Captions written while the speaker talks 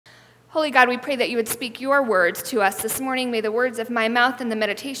Holy God, we pray that you would speak your words to us this morning. May the words of my mouth and the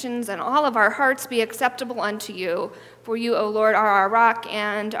meditations and all of our hearts be acceptable unto you. For you, O Lord, are our rock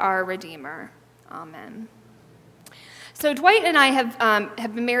and our Redeemer. Amen. So Dwight and I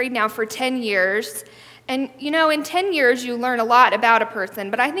have been married now for 10 years. And, you know, in 10 years, you learn a lot about a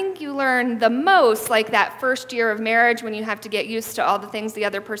person. But I think you learn the most like that first year of marriage when you have to get used to all the things the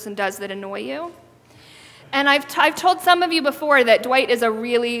other person does that annoy you. And I've told some of you before that Dwight is a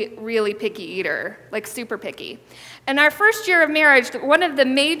really, really picky eater, like super picky. And our first year of marriage, one of the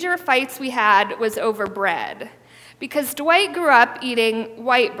major fights we had was over bread. Because Dwight grew up eating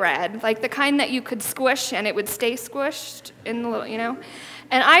white bread, like the kind that you could squish and it would stay squished in the little, you know.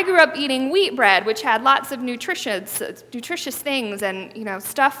 And I grew up eating wheat bread, which had lots of nutritious things and, you know,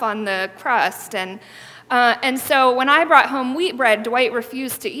 stuff on the crust. And so when I brought home wheat bread, Dwight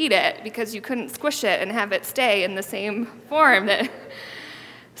refused to eat it because you couldn't squish it and have it stay in the same form.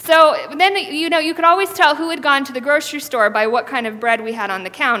 So then, you know, you could always tell who had gone to the grocery store by what kind of bread we had on the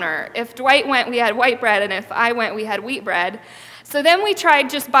counter. If Dwight went, we had white bread, and if I went, we had wheat bread. So then we tried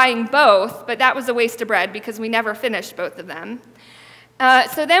just buying both, but that was a waste of bread because we never finished both of them.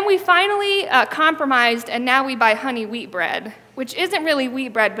 So then we finally compromised, and now we buy honey wheat bread, which isn't really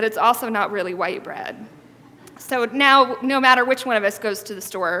wheat bread, but it's also not really white bread. So now, no matter which one of us goes to the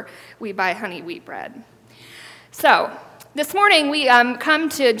store, we buy honey wheat bread. So this morning, we come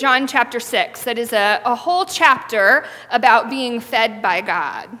to John chapter 6. That is a whole chapter about being fed by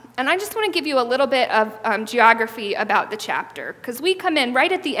God. And I just want to give you a little bit of geography about the chapter, because we come in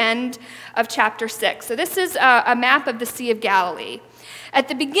right at the end of chapter 6. So this is a map of the Sea of Galilee. At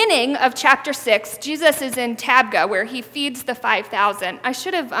the beginning of chapter 6, Jesus is in Tabgha, where he feeds the 5,000. I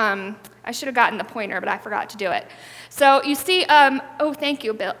should have gotten the pointer, but I forgot to do it. So you see, oh, thank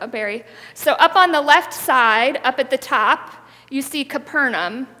you, Barry. So up on the left side, up at the top, you see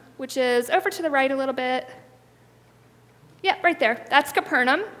Capernaum, which is over to the right a little bit. Yeah, right there. That's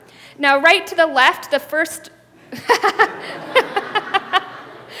Capernaum. Now, right to the left, the first...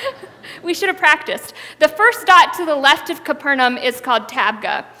 We should have practiced. The first dot to the left of Capernaum is called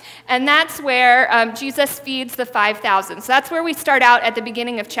Tabgha, and that's where Jesus feeds the 5,000. So that's where we start out at the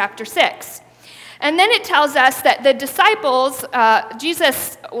beginning of chapter 6. And then it tells us that the disciples,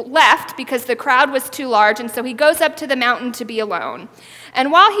 Jesus left because the crowd was too large, and so he goes up to the mountain to be alone. And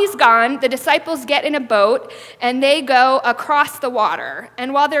while he's gone, the disciples get in a boat, and they go across the water.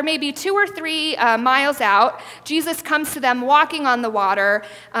 And while they're maybe 2 or 3 miles out, Jesus comes to them walking on the water,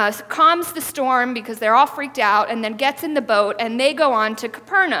 calms the storm because they're all freaked out, and then gets in the boat, and they go on to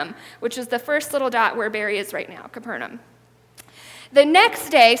Capernaum, which is the first little dot where Barry is right now, Capernaum. The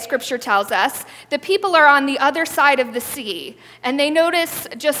next day, Scripture tells us, the people are on the other side of the sea, and they notice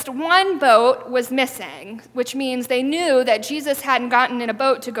just one boat was missing, which means they knew that Jesus hadn't gotten in a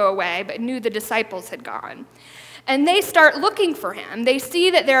boat to go away, but knew the disciples had gone. And they start looking for him. They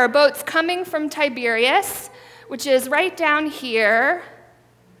see that there are boats coming from Tiberias, which is right down here.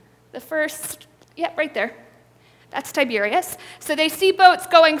 The first, yeah, right there. That's Tiberias. So they see boats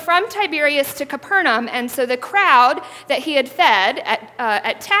going from Tiberias to Capernaum, and so the crowd that he had fed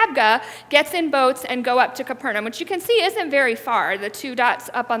at Tabgha gets in boats and go up to Capernaum, which you can see isn't very far. The 2 dots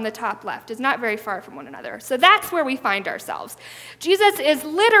up on the top left is not very far from one another. So that's where we find ourselves. Jesus is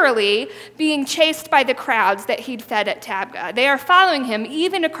literally being chased by the crowds that he'd fed at Tabgha. They are following him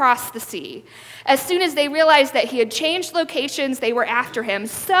even across the sea. As soon as they realized that he had changed locations, they were after him.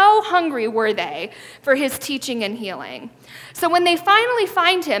 So hungry were they for his teaching and healing. So when they finally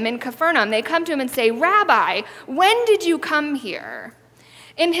find him in Capernaum, they come to him and say, "Rabbi, when did you come here?"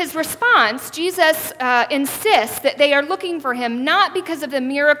 In his response, Jesus insists that they are looking for him not because of the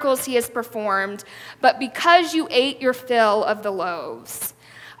miracles he has performed, but because you ate your fill of the loaves.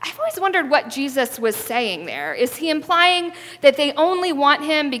 I've always wondered what Jesus was saying there. Is he implying that they only want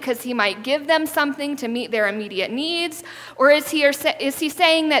him because he might give them something to meet their immediate needs? Or is he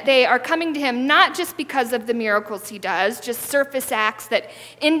saying that they are coming to him not just because of the miracles he does, just surface acts that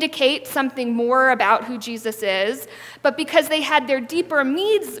indicate something more about who Jesus is, but because they had their deeper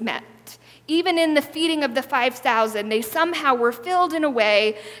needs met? Even in the feeding of the 5,000, they somehow were filled in a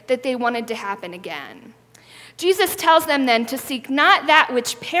way that they wanted to happen again. Jesus tells them then to seek not that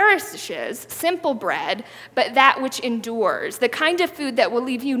which perishes, simple bread, but that which endures, the kind of food that will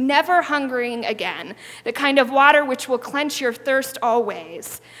leave you never hungering again, the kind of water which will quench your thirst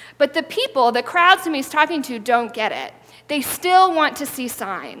always. But the people, the crowds whom he's talking to, don't get it. they still want to see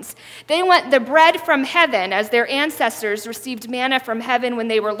signs. They want the bread from heaven, as their ancestors received manna from heaven when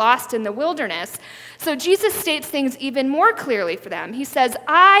they were lost in the wilderness. So Jesus states things even more clearly for them. He says,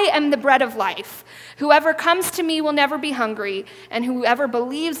 I am the bread of life. Whoever comes to me will never be hungry, and whoever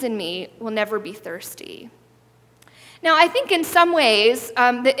believes in me will never be thirsty. Now, I think in some ways,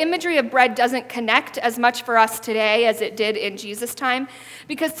 the imagery of bread doesn't connect as much for us today as it did in Jesus' time,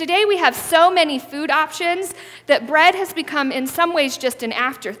 because today we have so many food options that bread has become in some ways just an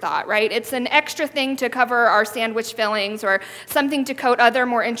afterthought, right? It's an extra thing to cover our sandwich fillings or something to coat other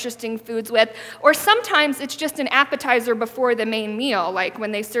more interesting foods with, or sometimes it's just an appetizer before the main meal, like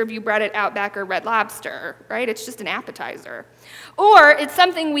when they serve you bread at Outback or Red Lobster, right? It's just an appetizer. Or it's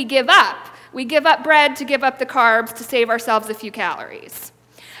something we give up. We give up bread to give up the carbs to save ourselves a few calories.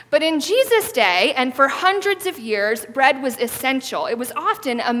 But in Jesus' day, and for hundreds of years, bread was essential. It was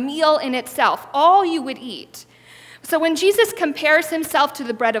often a meal in itself, all you would eat. So when Jesus compares himself to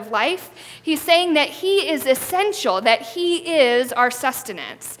the bread of life, he's saying that he is essential, that he is our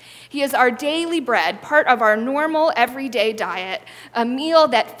sustenance. He is our daily bread, part of our normal everyday diet, a meal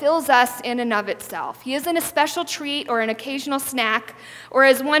that fills us in and of itself. He isn't a special treat or an occasional snack, or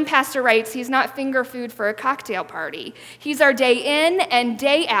as one pastor writes, he's not finger food for a cocktail party. He's our day in and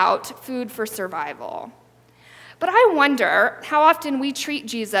day out food for survival. But I wonder how often we treat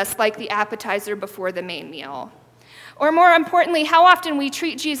Jesus like the appetizer before the main meal. Or more importantly, how often we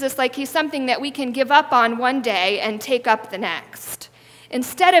treat Jesus like he's something that we can give up on one day and take up the next,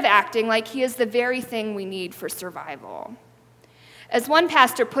 instead of acting like he is the very thing we need for survival. As one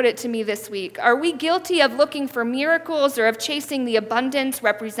pastor put it to me this week, are we guilty of looking for miracles or of chasing the abundance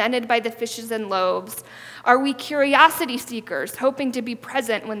represented by the fishes and loaves? Are we curiosity seekers, hoping to be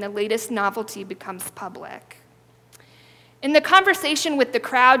present when the latest novelty becomes public? In the conversation with the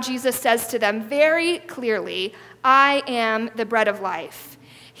crowd, Jesus says to them very clearly, I am the bread of life.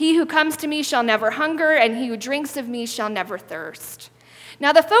 He who comes to me shall never hunger, and he who drinks of me shall never thirst.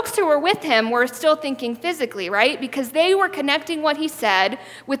 Now, the folks who were with him were still thinking physically, right? Because they were connecting what he said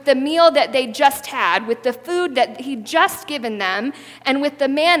with the meal that they just had, with the food that he'd just given them, and with the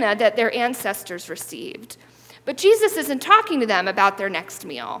manna that their ancestors received. But Jesus isn't talking to them about their next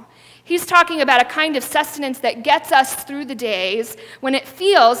meal. He's talking about a kind of sustenance that gets us through the days when it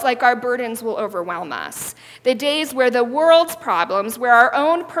feels like our burdens will overwhelm us. The days where the world's problems, where our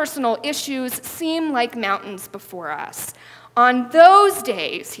own personal issues seem like mountains before us. On those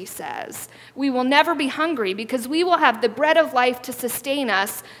days, he says, we will never be hungry because we will have the bread of life to sustain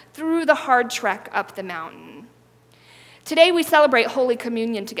us through the hard trek up the mountain. Today we celebrate Holy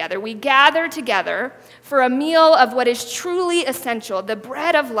Communion together. We gather together for a meal of what is truly essential, the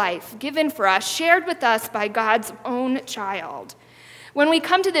bread of life given for us, shared with us by God's own child. When we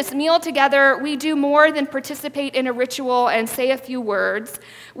come to this meal together, we do more than participate in a ritual and say a few words.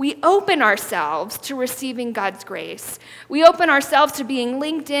 We open ourselves to receiving God's grace. We open ourselves to being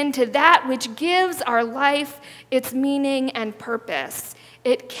linked into that which gives our life its meaning and purpose.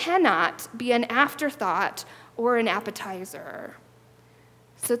 It cannot be an afterthought or an appetizer.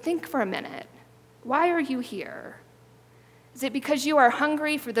 So think for a minute. Why are you here? Is it because you are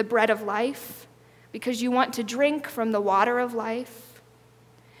hungry for the bread of life? Because you want to drink from the water of life?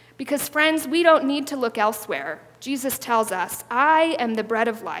 Because, friends, we don't need to look elsewhere. Jesus tells us, I am the bread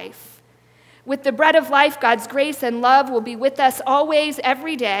of life. With the bread of life, God's grace and love will be with us always,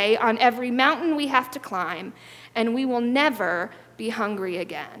 every day, on every mountain we have to climb, and we will never be hungry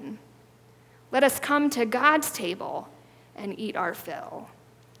again. Let us come to God's table and eat our fill.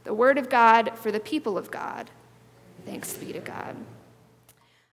 The word of God for the people of God. Thanks be to God.